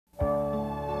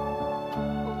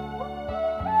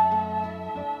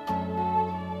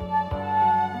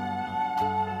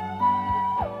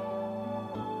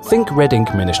Think Red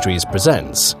Ink Ministries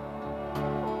presents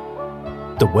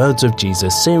The Words of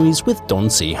Jesus series with Don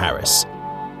C. Harris.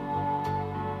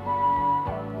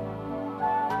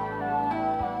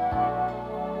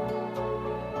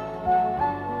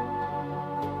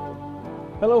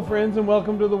 Hello friends, and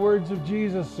welcome to the Words of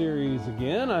Jesus series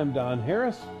again. I'm Don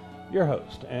Harris, your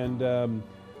host, and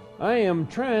I am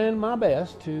trying my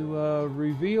best to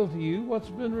reveal to you what's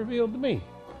been revealed to me,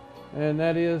 and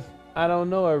that is, I don't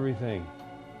know everything.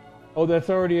 Oh, that's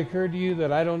already occurred to you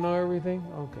that I don't know everything?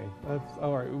 Okay, that's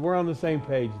all right. We're on the same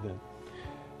page then.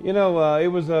 You know, it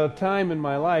was a time in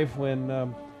my life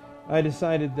when I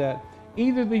decided that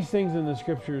either these things in the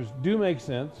scriptures do make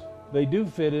sense, they do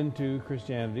fit into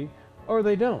Christianity, or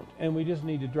they don't, and we just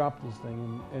need to drop this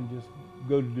thing and just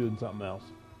go to doing something else.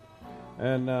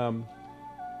 And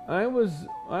I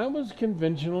was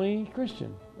conventionally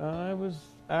Christian. I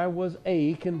was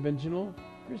a conventional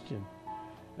Christian,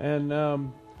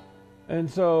 and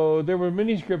so there were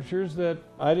many scriptures that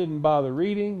I didn't bother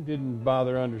reading, didn't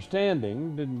bother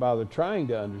understanding, didn't bother trying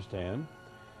to understand,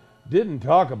 didn't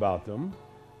talk about them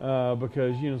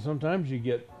because sometimes you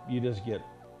just get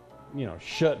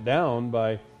shut down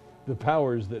by the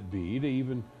powers that be to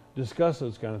even discuss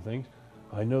those kind of things.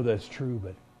 I know that's true,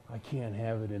 but I can't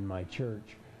have it in my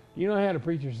church. I had a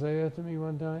preacher say that to me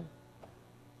one time.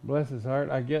 Bless his heart.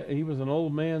 I guess he was an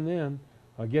old man then.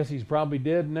 I guess he's probably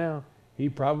dead now. He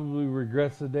probably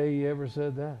regrets the day he ever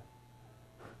said that.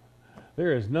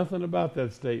 There is nothing about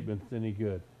that statement that's any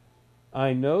good.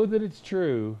 I know that it's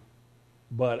true,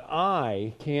 but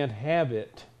I can't have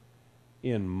it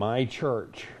in my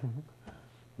church.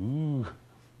 Ooh.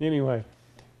 Anyway,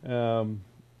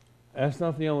 that's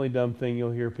not the only dumb thing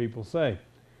you'll hear people say.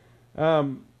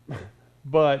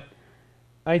 But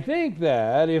I think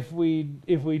that if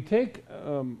we take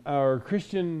our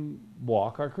Christian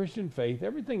walk, our Christian faith,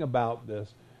 everything about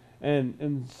this,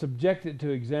 and subject it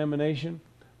to examination,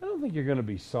 I don't think you're going to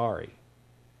be sorry.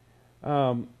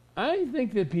 I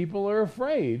think that people are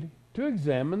afraid to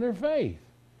examine their faith.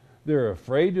 They're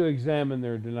afraid to examine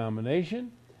their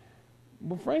denomination.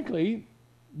 Well, frankly,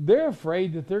 they're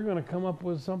afraid that they're going to come up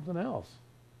with something else.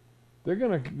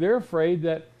 They're afraid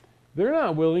that they're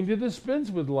not willing to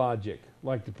dispense with logic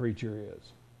like the preacher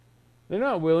is. They're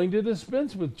not willing to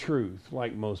dispense with truth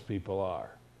like most people are.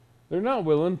 They're not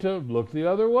willing to look the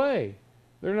other way.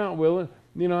 They're not willing.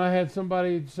 I had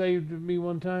somebody say to me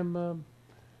one time,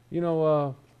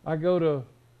 I go to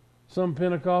some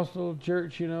Pentecostal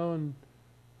church, and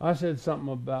I said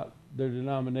something about their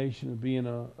denomination of being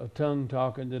a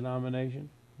tongue-talking denomination.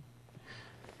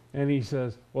 And he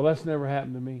says, well, that's never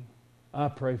happened to me. I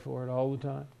pray for it all the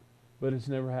time, but it's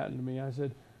never happened to me. I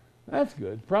said, that's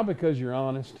good. Probably because you're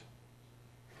honest.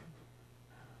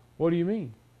 What do you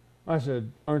mean? I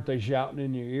said, aren't they shouting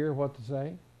in your ear what to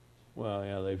say? Well,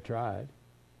 yeah, they've tried.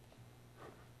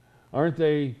 Aren't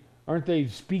they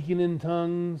speaking in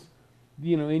tongues,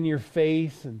 in your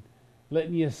face and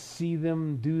letting you see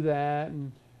them do that?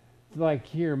 And it's like,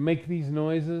 here, make these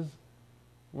noises.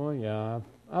 Well, yeah,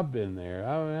 I've been there.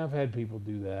 I've had people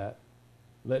do that.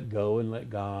 Let go and let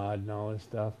God and all this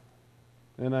stuff.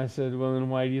 And I said, well, then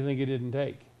why do you think it didn't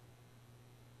take?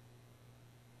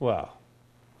 Well,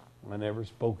 I never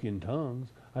spoke in tongues.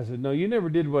 I said, no, you never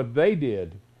did what they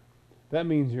did. That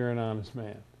means you're an honest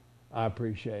man. I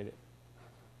appreciate it.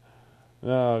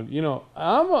 Don't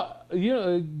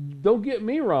get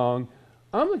me wrong.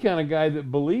 I'm the kind of guy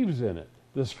that believes in it.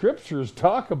 The scriptures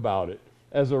talk about it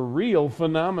as a real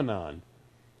phenomenon.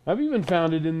 I've even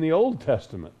found it in the Old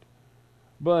Testament.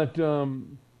 But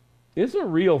it's a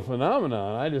real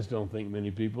phenomenon. I just don't think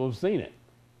many people have seen it.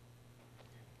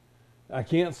 I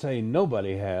can't say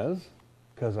nobody has,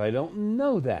 because I don't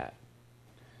know that.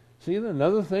 See,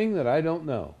 another thing that I don't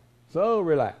know. So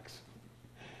relax.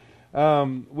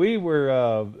 We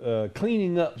were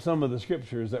cleaning up some of the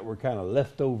scriptures that were kind of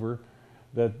left over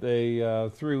that they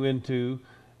threw into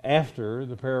after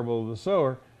the parable of the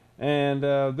sower, and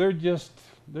they're just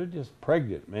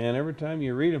pregnant, man. Every time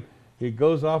you read them, it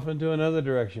goes off into another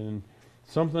direction, and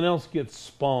something else gets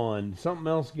spawned. Something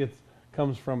else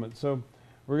comes from it. So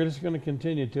we're just going to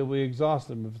continue till we exhaust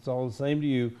them, if it's all the same to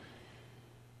you.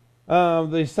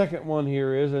 The second one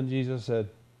here is, and Jesus said,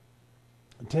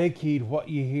 take heed what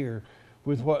ye hear.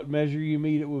 With what measure you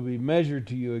meet, it will be measured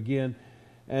to you again.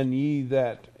 And ye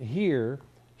that hear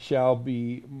shall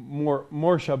be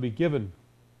more shall be given.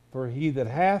 For he that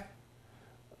hath,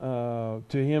 to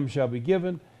him shall be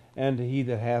given, and to he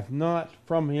that hath not,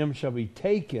 from him shall be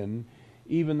taken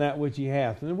even that which he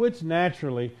hath. And which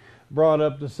naturally brought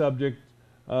up the subject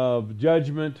of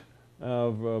judgment,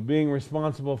 of being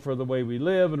responsible for the way we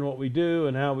live and what we do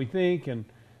and how we think and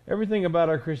Everything about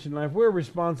our Christian life, we're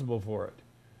responsible for it.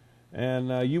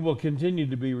 And you will continue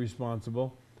to be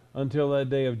responsible until that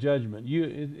day of judgment.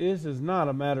 This is not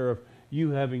a matter of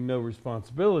you having no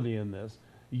responsibility in this.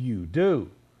 You do.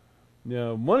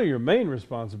 One of your main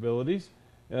responsibilities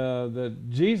that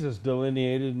Jesus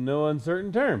delineated in no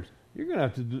uncertain terms. You're going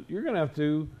to have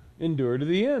to endure to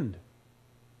the end.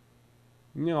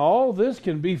 All this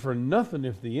can be for nothing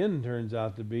if the end turns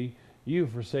out to be you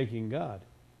forsaking God.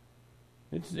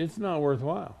 It's not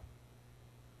worthwhile.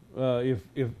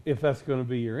 If that's going to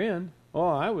be your end, well,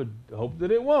 I would hope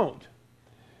that it won't.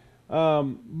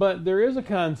 But there is a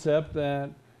concept that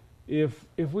if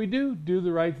we do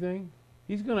the right thing,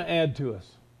 He's going to add to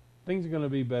us. Things are going to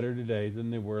be better today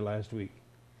than they were last week.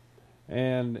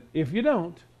 And if you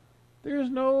don't, there's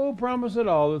no promise at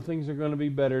all that things are going to be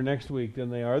better next week than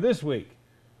they are this week,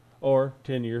 or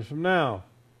 10 years from now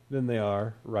than they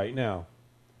are right now.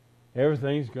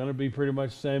 Everything's going to be pretty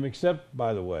much the same, except,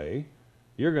 by the way,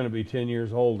 you're going to be 10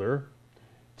 years older,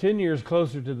 10 years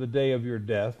closer to the day of your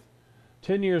death,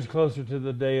 10 years closer to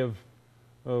the day of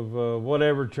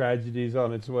whatever tragedy is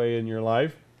on its way in your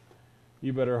life.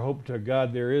 You better hope to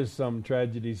God there is some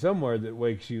tragedy somewhere that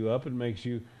wakes you up and makes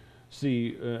you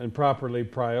see and properly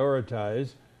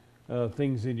prioritize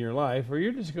things in your life, or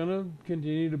you're just going to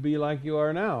continue to be like you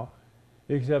are now,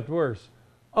 except worse.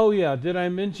 Oh yeah, did I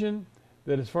mention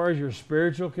that as far as your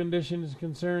spiritual condition is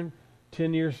concerned,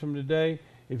 10 years from today,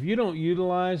 if you don't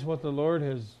utilize what the Lord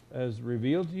has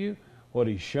revealed to you, what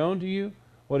He's shown to you,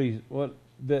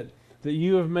 that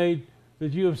you have made,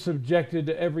 that you have subjected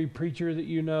to every preacher that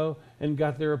you know and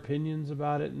got their opinions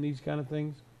about it and these kind of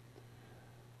things,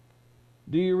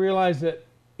 do you realize that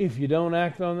if you don't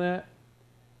act on that,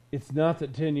 it's not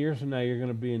that 10 years from now you're going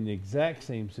to be in the exact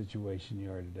same situation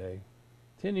you are today.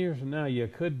 10 years from now you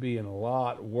could be in a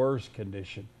lot worse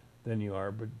condition than you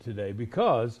are today,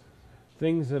 because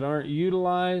things that aren't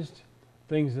utilized,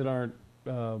 things that aren't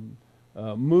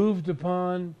moved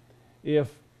upon,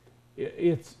 if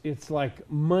it's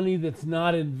like money that's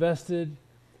not invested,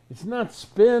 it's not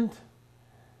spent,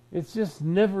 it's just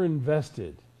never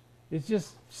invested. It's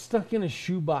just stuck in a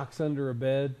shoebox under a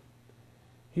bed.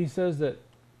 He says that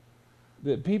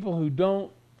people who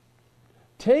don't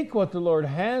take what the Lord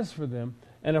has for them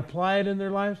and apply it in their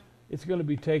lives, it's going to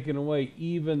be taken away,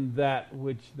 even that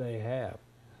which they have.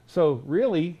 So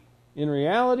really, in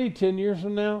reality, 10 years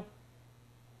from now,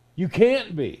 you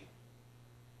can't be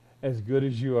as good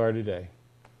as you are today.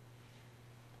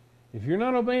 If you're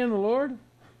not obeying the Lord,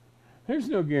 there's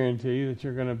no guarantee that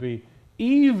you're going to be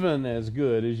even as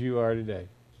good as you are today.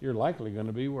 You're likely going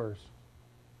to be worse.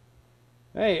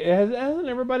 Hey, hasn't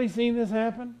everybody seen this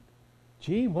happen?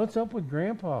 Gee, what's up with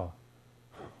Grandpa?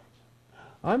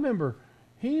 I remember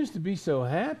he used to be so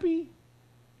happy.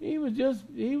 He was just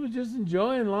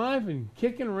enjoying life and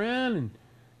kicking around and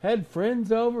had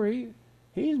friends over.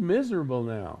 He's miserable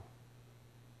now.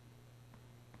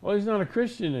 Well, he's not a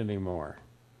Christian anymore.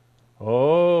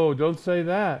 Oh, don't say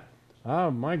that.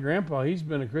 My grandpa, he's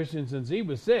been a Christian since he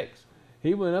was 6.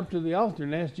 He went up to the altar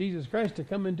and asked Jesus Christ to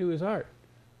come into his heart.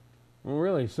 Well,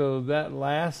 really? So that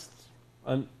lasts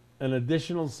an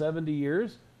additional 70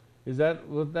 years? Is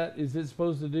it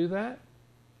supposed to do that?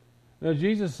 No,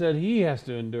 Jesus said he has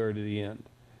to endure to the end,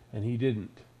 and he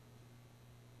didn't.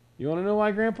 You want to know why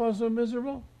Grandpa's so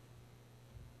miserable?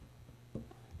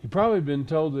 He probably been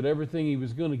told that everything he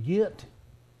was going to get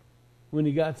when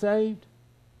he got saved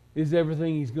is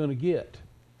everything he's going to get.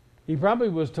 He probably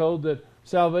was told that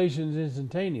salvation is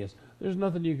instantaneous. There's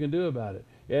nothing you can do about it.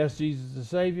 You ask Jesus to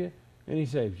save you, and he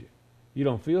saves you. You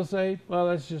don't feel saved? Well,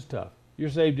 that's just tough. You're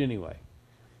saved anyway.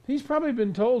 He's probably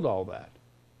been told all that.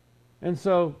 And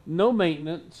so, no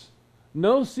maintenance,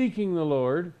 no seeking the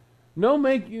Lord, no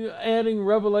adding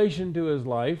revelation to his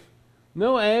life,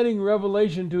 no adding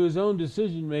revelation to his own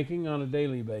decision making on a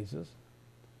daily basis.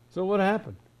 So what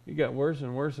happened? He got worse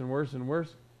and worse and worse and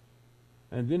worse.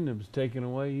 And then it was taken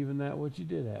away, even that which you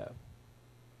did have.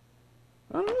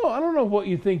 I don't know what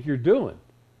you think you're doing,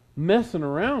 messing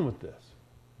around with this.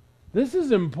 This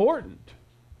is important.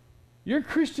 Your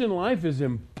Christian life is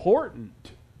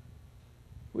important.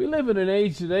 We live in an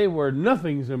age today where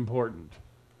nothing's important.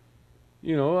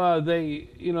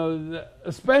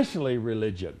 Especially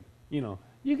religion. You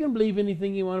can believe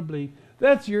anything you want to believe.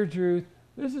 That's your truth.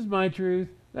 This is my truth.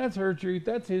 That's her truth.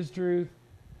 That's his truth.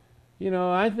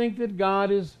 I think that God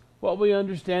is what we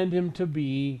understand him to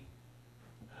be.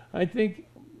 I think,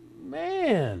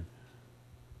 man,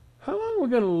 how long are we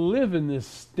going to live in this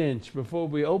stench before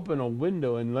we open a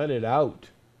window and let it out?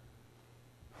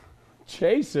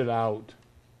 Chase it out.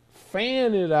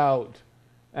 Fan it out.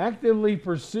 Actively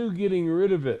pursue getting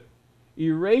rid of it.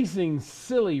 erasing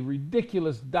silly,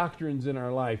 ridiculous doctrines in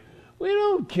our life. We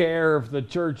don't care if the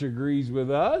church agrees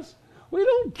with us. We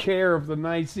don't care if the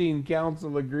Nicene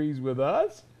Council agrees with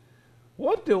us.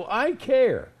 What do I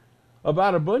care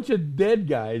about a bunch of dead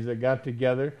guys that got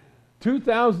together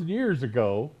 2,000 years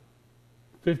ago,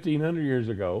 1,500 years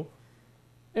ago,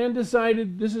 and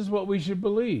decided this is what we should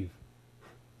believe?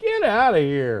 Get out of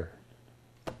here.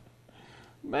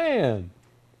 Man,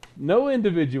 no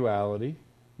individuality,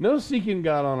 no seeking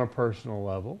God on a personal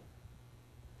level,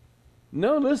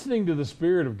 no listening to the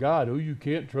Spirit of God. Oh, you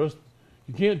can't trust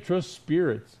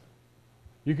spirits.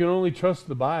 You can only trust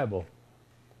the Bible.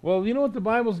 Well, you know what the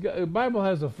Bible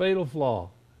has a fatal flaw.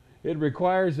 It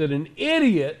requires that an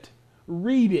idiot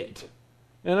read it.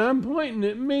 And I'm pointing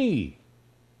at me.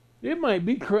 It might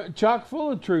be chock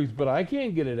full of truth, but I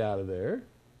can't get it out of there.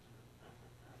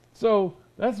 So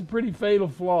that's a pretty fatal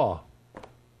flaw.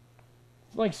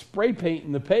 It's like spray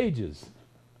painting the pages.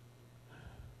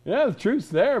 Yeah, the truth's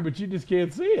there, but you just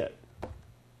can't see it.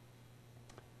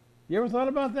 You ever thought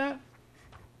about that?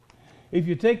 If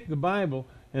you take the Bible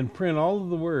and print all of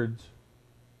the words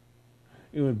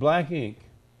in black ink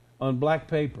on black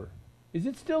paper, is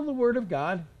it still the Word of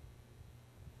God?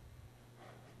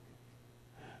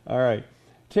 All right.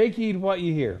 Take heed what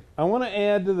you hear. I want to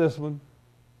add to this one.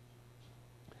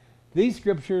 These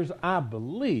scriptures, I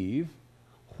believe,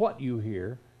 what you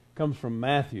hear comes from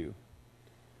Matthew.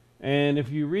 And if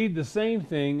you read the same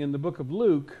thing in the book of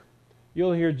Luke,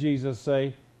 you'll hear Jesus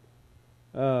say,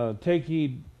 take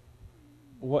heed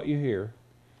what you hear,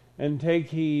 and take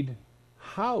heed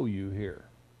how you hear.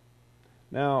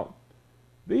 Now,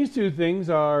 these two things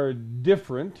are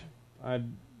different. I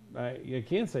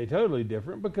can't say totally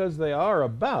different, because they are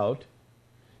about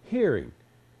hearing.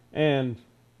 And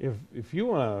if you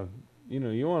want to,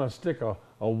 you want to stick a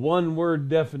one-word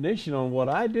definition on what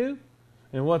I do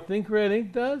and what Think Red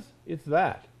Ink does, it's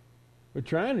that. We're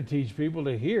trying to teach people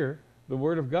to hear the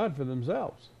Word of God for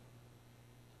themselves.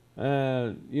 You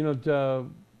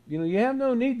have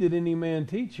no need that any man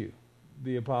teach you,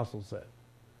 the apostle said.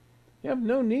 You have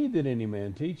no need that any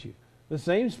man teach you. The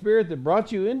same Spirit that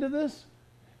brought you into this,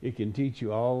 it can teach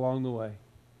you all along the way.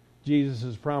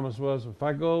 Jesus' promise was, if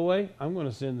I go away, I'm going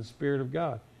to send the Spirit of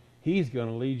God. He's going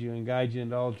to lead you and guide you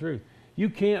into all truth. You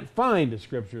can't find a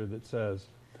scripture that says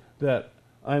that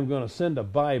I'm going to send a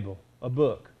Bible, a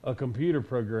book, a computer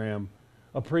program,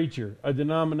 a preacher, a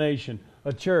denomination,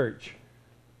 a church,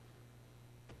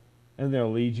 and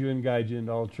they'll lead you and guide you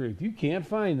into all truth. You can't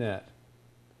find that.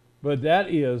 But that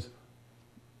is,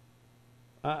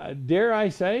 dare I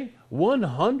say,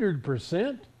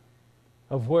 100%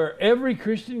 of where every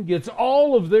Christian gets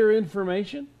all of their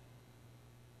information.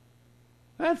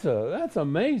 That's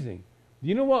amazing. Do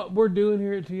you know what we're doing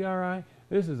here at TRI?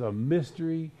 This is a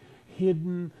mystery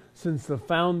hidden since the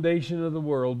foundation of the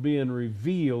world, being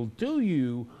revealed to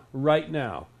you right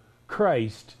now.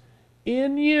 Christ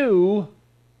in you,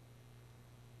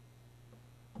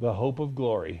 the hope of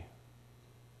glory.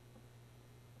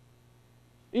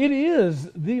 It is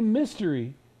the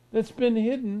mystery that's been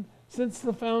hidden since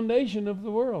the foundation of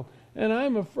the world. And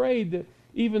I'm afraid that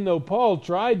even though Paul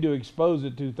tried to expose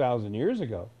it 2,000 years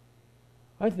ago,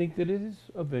 I think that it has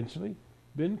eventually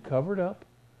been covered up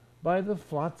by the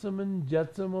flotsam and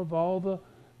jetsam of all the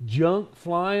junk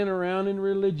flying around in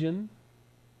religion.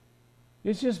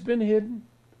 It's just been hidden.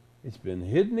 It's been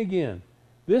hidden again.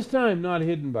 This time not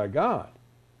hidden by God,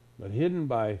 but hidden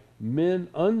by men,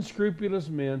 unscrupulous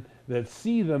men, that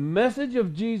see the message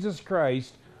of Jesus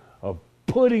Christ of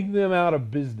putting them out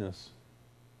of business,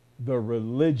 the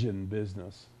religion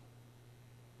business.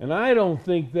 And I don't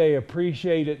think they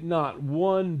appreciate it not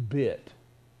one bit.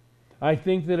 I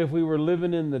think that if we were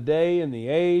living in the day and the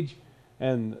age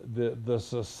and the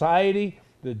society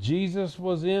that Jesus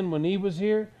was in when he was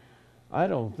here, I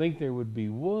don't think there would be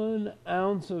 1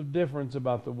 ounce of difference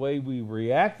about the way we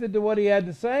reacted to what he had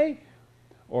to say,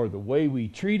 or the way we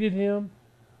treated him,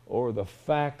 or the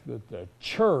fact that the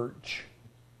church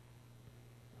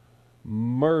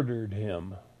murdered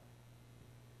him.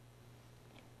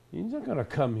 He's not going to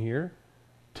come here,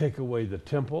 take away the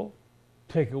temple,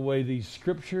 take away these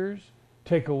scriptures,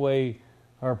 take away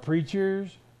our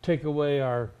preachers, take away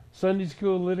our Sunday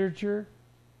school literature.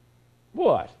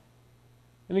 What?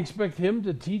 And expect him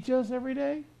to teach us every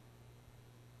day?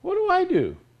 What do I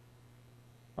do?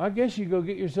 I guess you go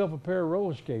get yourself a pair of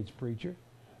roller skates, preacher,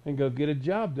 and go get a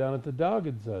job down at the Dog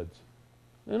and Suds.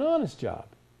 An honest job.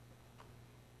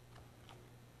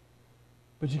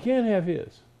 But you can't have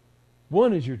his.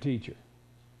 One is your teacher,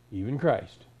 even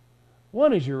Christ.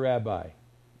 One is your rabbi,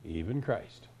 even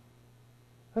Christ.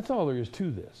 That's all there is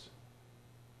to this.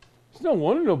 It's no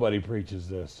wonder nobody preaches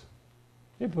this.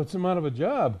 It puts them out of a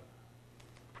job.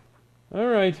 All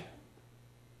right.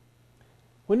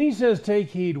 When he says, take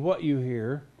heed what you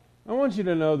hear, I want you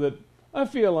to know that I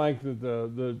feel like that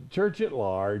the church at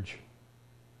large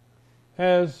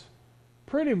has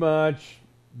pretty much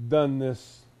done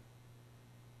this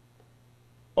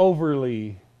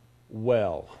overly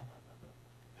well.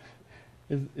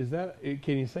 Is that,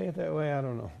 can you say it that way? I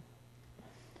don't know.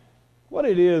 What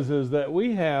it is that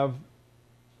we have,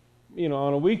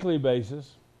 on a weekly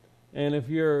basis, and if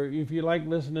you like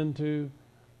listening to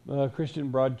Christian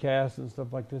broadcasts and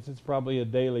stuff like this, it's probably a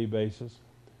daily basis.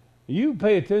 You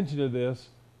pay attention to this.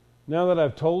 Now that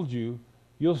I've told you,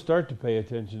 you'll start to pay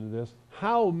attention to this.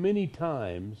 How many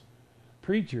times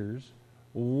preachers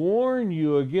warn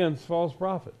you against false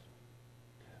prophets?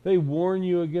 They warn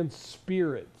you against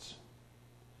spirits.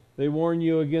 They warn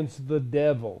you against the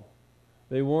devil.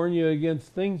 They warn you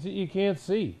against things that you can't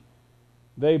see.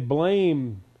 They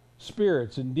blame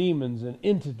spirits and demons and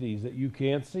entities that you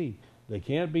can't see. They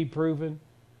can't be proven.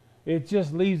 It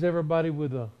just leaves everybody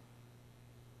with an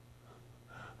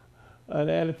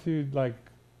attitude like,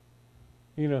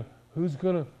 who's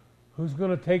gonna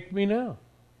take me now?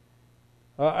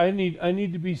 I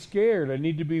need to be scared. I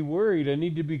need to be worried. I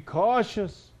need to be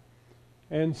cautious.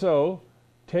 And so,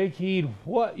 take heed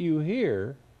what you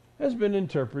hear has been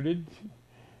interpreted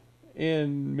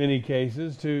in many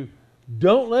cases to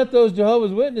don't let those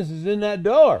Jehovah's Witnesses in that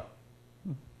door.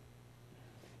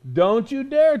 Don't you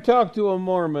dare talk to a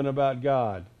Mormon about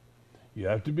God. You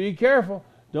have to be careful.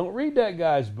 Don't read that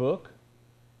guy's book.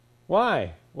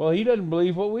 Why? Well, he doesn't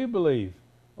believe what we believe.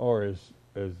 Or as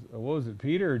what was it,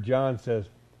 Peter or John says,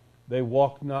 they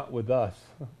walk not with us.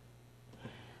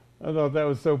 I thought that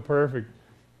was so perfect.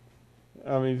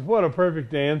 I mean, what a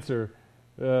perfect answer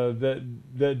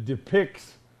that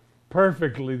depicts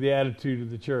perfectly the attitude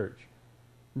of the church.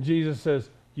 Jesus says,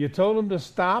 you told them to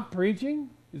stop preaching?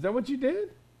 Is that what you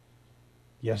did?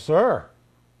 Yes, sir.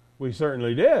 We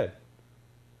certainly did.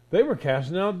 They were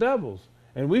casting out devils,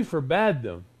 and we forbade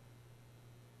them.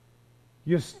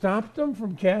 You stopped them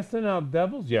from casting out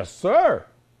devils? Yes, sir.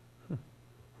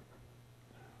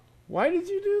 Why did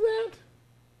you do that?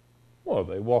 Well,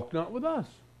 they walked not with us.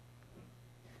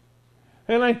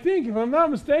 And I think, if I'm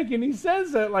not mistaken, he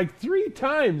says that like 3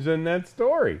 times in that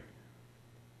story.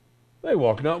 They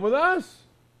walk not with us.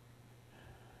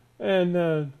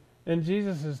 And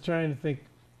Jesus is trying to think,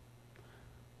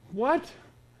 what?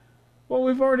 Well,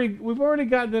 we've already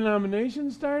got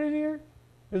denominations started here?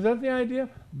 Is that the idea?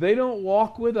 They don't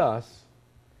walk with us.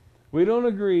 We don't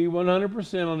agree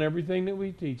 100% on everything that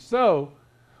we teach. So,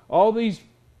 all these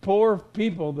poor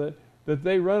people that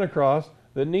they run across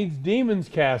that needs demons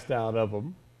cast out of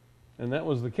them, and that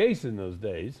was the case in those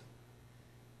days,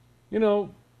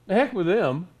 heck with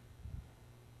them.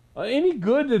 Any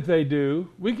good that they do,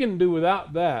 we can do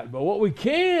without that. But what we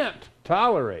can't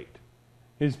tolerate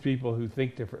is people who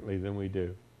think differently than we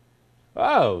do.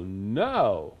 Oh,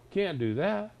 no, can't do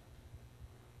that.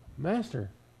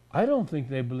 Master, I don't think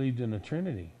they believed in a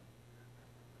Trinity.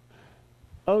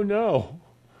 Oh, no.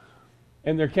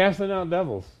 And they're casting out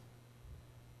devils.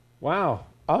 Wow,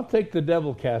 I'll take the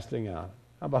devil casting out.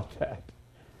 How about that?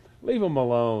 Leave them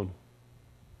alone.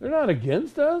 They're not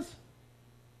against us.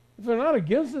 If they're not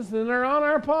against us, then they're on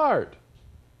our part.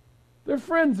 They're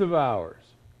friends of ours.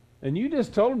 And you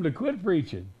just told them to quit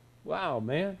preaching. Wow,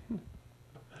 man.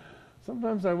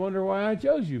 Sometimes I wonder why I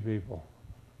chose you people.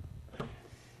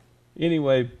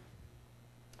 Anyway,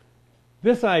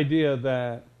 this idea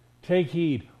that take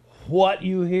heed what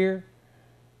you hear,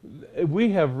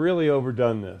 we have really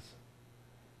overdone this.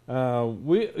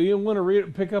 You want to read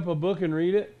it, pick up a book and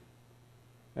read it,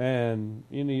 and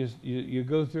you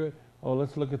go through it. Oh,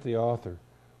 let's look at the author.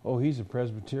 Oh, he's a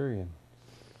Presbyterian.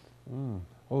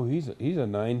 Oh, he's a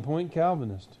 9-point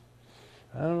Calvinist.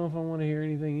 I don't know if I want to hear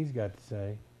anything he's got to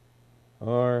say.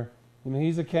 Or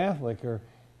he's a Catholic, or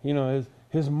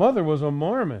his mother was a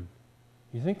Mormon.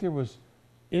 You think there was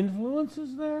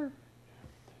influences there?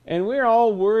 And we're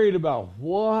all worried about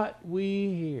what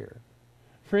we hear.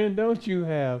 Friend, don't you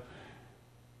have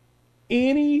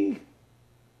any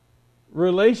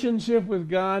relationship with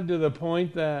God to the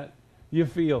point that you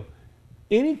feel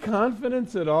any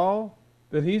confidence at all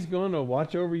that He's going to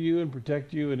watch over you and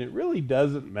protect you, and it really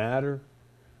doesn't matter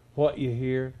what you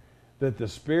hear, that the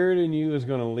Spirit in you is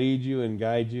going to lead you and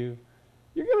guide you?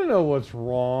 You're going to know what's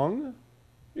wrong.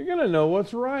 You're going to know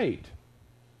what's right.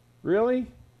 Really?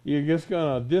 You're just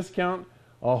going to discount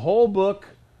a whole book,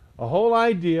 a whole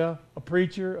idea, a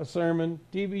preacher, a sermon,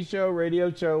 TV show, radio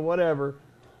show, whatever,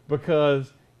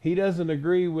 because he doesn't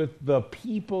agree with the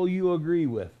people you agree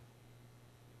with.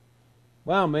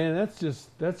 Wow, man, that's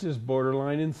just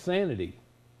borderline insanity.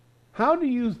 How do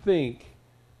you think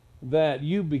that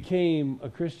you became a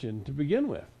Christian to begin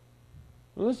with?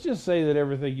 Well, let's just say that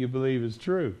everything you believe is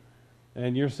true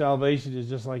and your salvation is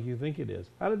just like you think it is.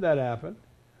 How did that happen?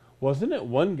 Wasn't it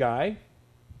one guy,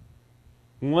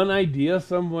 one idea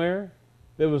somewhere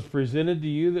that was presented to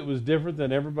you that was different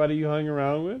than everybody you hung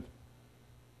around with?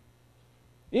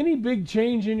 Any big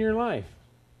change in your life?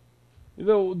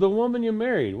 The woman you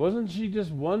married, wasn't she just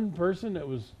one person that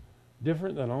was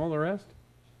different than all the rest?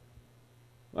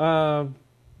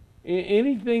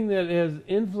 Anything that has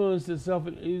influenced itself,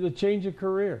 the change of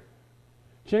career,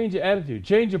 change of attitude,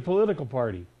 change of political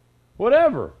party,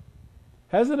 whatever.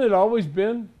 Hasn't it always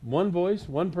been one voice,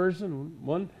 one person,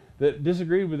 one that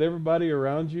disagreed with everybody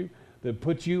around you, that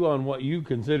put you on what you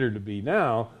consider to be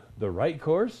now the right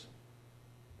course?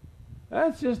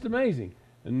 That's just amazing.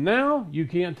 And now you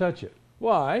can't touch it.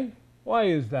 Why? Why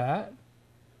is that?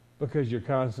 Because you're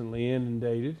constantly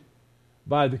inundated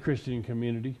by the Christian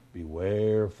community.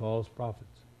 Beware false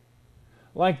prophets.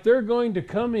 Like they're going to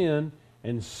come in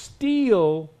and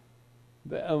steal.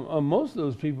 Most of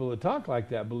those people that talk like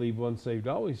that believe once saved,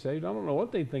 always saved. I don't know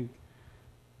what they think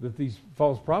that these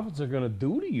false prophets are going to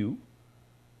do to you.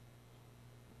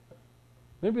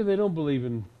 Maybe they don't believe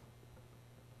in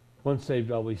once saved,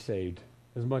 always saved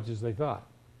as much as they thought.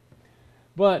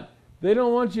 But they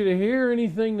don't want you to hear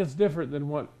anything that's different than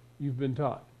what you've been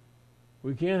taught.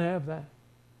 We can't have that.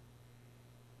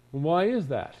 Why is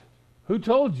that? Who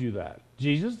told you that?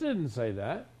 Jesus didn't say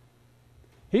that.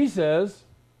 He says,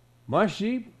 my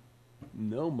sheep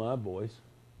know my voice.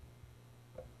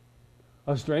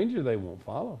 A stranger they won't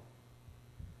follow.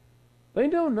 They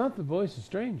know not the voice of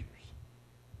strangers.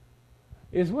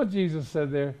 Is what Jesus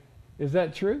said there, is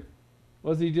that true?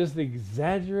 Was he just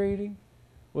exaggerating?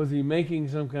 Was he making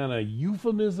some kind of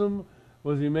euphemism?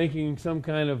 Was he making some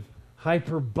kind of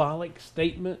hyperbolic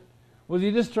statement? Was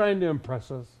he just trying to impress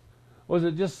us? Was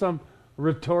it just some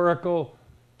rhetorical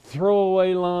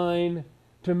throwaway line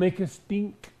to make us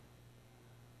think?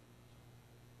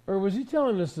 Or was he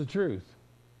telling us the truth?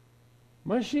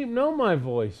 My sheep know my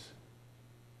voice.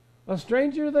 A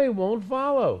stranger they won't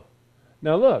follow.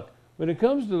 Now look, when it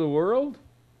comes to the world,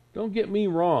 don't get me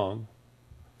wrong.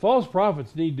 False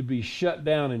prophets need to be shut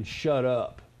down and shut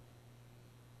up.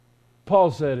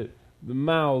 Paul said it, the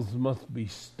mouths must be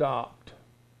stopped.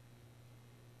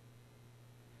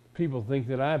 People think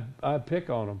that I pick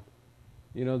on them.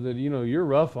 You're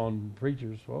rough on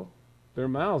preachers. Well, their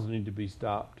mouths need to be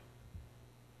stopped.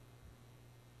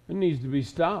 It needs to be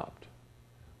stopped.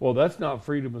 Well, that's not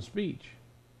freedom of speech.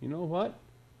 You know what?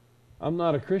 I'm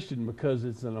not a Christian because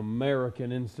it's an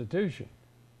American institution.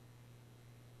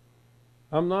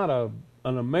 I'm not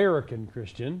an American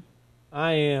Christian.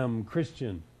 I am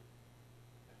Christian.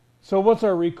 So what's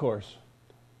our recourse?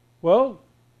 Well,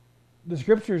 the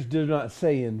Scriptures do not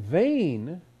say in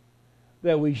vain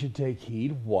that we should take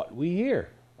heed what we hear.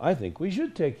 I think we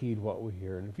should take heed what we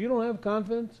hear. And if you don't have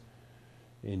confidence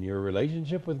in your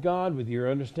relationship with God, with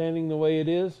your understanding the way it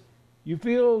is, you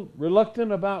feel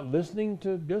reluctant about listening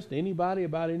to just anybody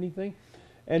about anything,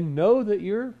 and know that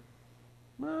you're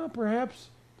perhaps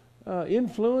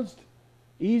influenced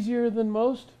easier than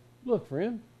most, look,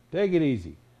 friend, take it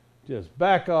easy. Just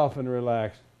back off and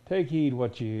relax. Take heed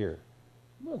what you hear.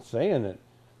 I'm not saying that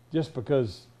just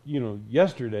because,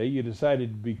 yesterday you decided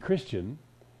to be Christian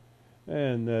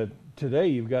and today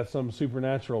you've got some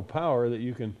supernatural power that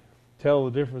you can tell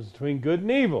the difference between good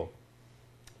and evil.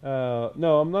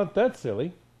 No, I'm not that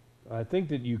silly. I think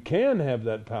that you can have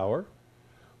that power.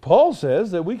 Paul says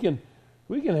that we can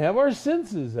have our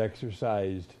senses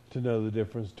exercised to know the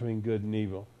difference between good and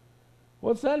evil.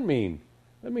 What's that mean?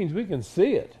 That means we can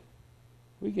see it.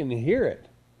 We can hear it.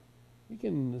 We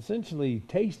can essentially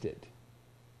taste it,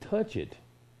 touch it,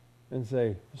 and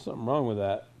say, there's something wrong with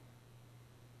that.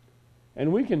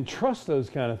 And we can trust those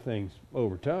kind of things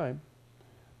over time.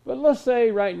 But let's say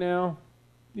right now,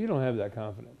 you don't have that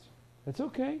confidence. It's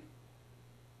okay.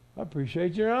 I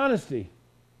appreciate your honesty.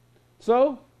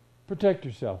 So, protect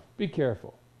yourself. Be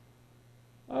careful.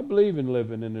 I believe in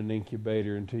living in an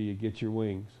incubator until you get your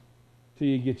wings, till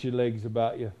you get your legs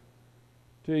about you,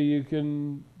 till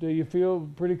you feel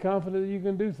pretty confident that you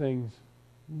can do things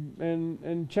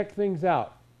and check things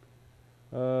out.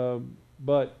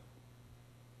 But,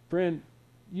 friend,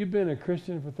 you've been a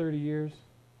Christian for 30 years,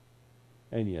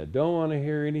 and you don't want to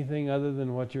hear anything other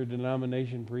than what your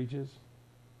denomination preaches?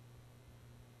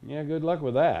 Yeah, good luck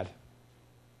with that.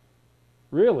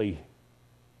 Really.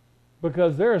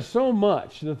 Because there is so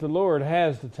much that the Lord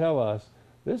has to tell us,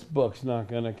 this book's not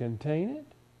going to contain it.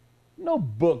 No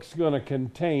book's going to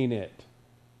contain it.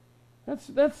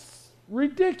 That's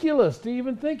ridiculous to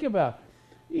even think about.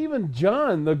 Even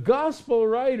John, the gospel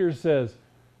writer, says,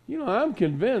 I'm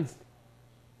convinced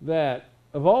that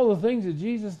of all the things that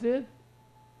Jesus did,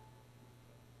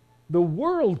 the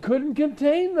world couldn't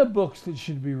contain the books that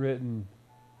should be written.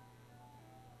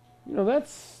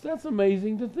 That's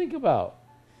amazing to think about.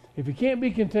 If he can't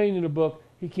be contained in a book,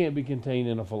 he can't be contained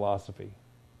in a philosophy.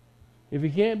 If he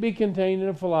can't be contained in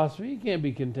a philosophy, he can't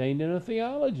be contained in a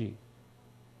theology.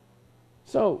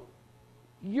 So,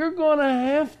 you're going to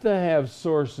have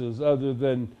sources other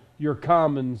than your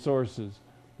common sources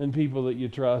and people that you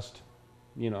trust.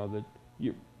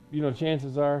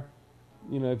 Chances are,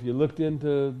 if you looked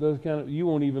into those you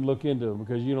won't even look into them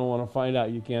because you don't want to find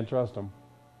out you can't trust them.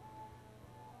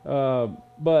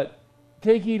 But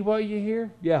take heed what you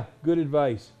hear. Yeah, good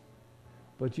advice.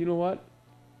 But you know what?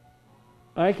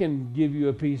 I can give you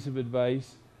a piece of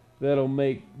advice that'll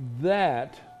make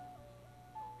that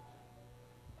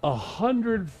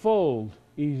 100-fold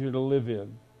easier to live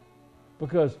in.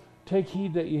 Because take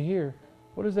heed that you hear.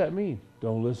 What does that mean?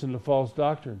 Don't listen to false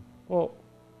doctrine. Well,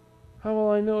 how will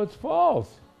I know it's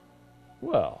false?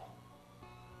 Well,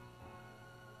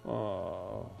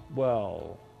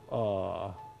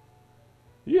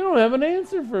 you don't have an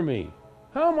answer for me.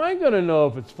 How am I going to know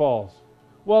if it's false?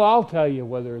 Well, I'll tell you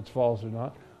whether it's false or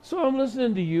not. So I'm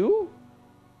listening to you?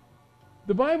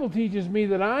 The Bible teaches me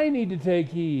that I need to take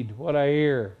heed what I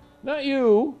hear. Not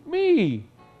you, me.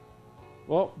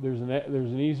 Well, there's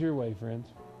an easier way, friends.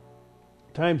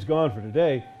 Time's gone for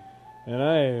today, and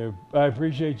I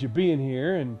appreciate you being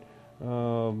here,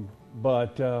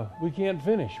 but we can't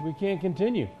finish. We can't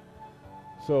continue.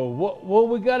 So what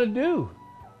we got to do?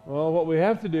 Well, what we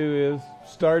have to do is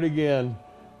start again.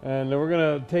 And we're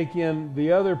going to take in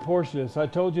the other portion of this. I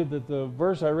told you that the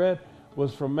verse I read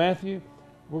was from Matthew.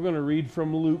 We're going to read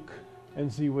from Luke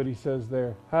and see what he says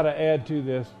there. How to add to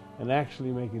this and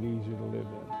actually make it easier to live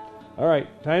in. All right,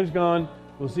 time's gone.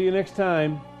 We'll see you next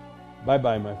time.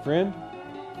 Bye-bye, my friend.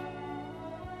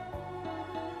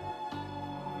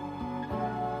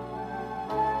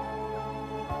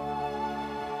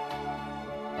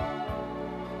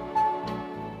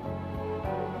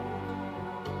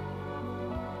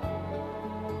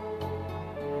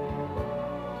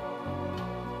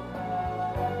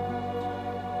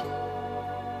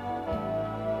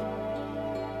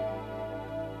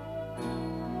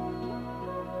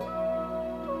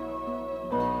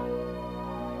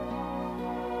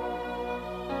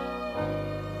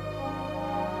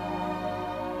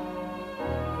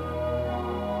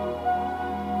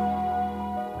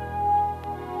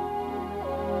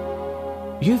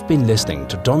 You've been listening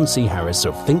to Don C. Harris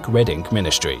of Think Red Ink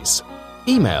Ministries.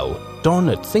 Email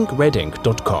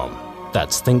don@thinkredink.com.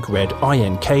 That's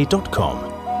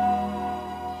thinkredink.com.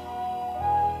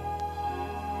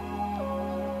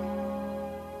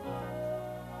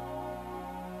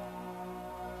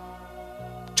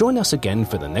 Join us again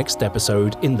for the next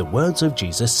episode in the Words of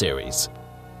Jesus series.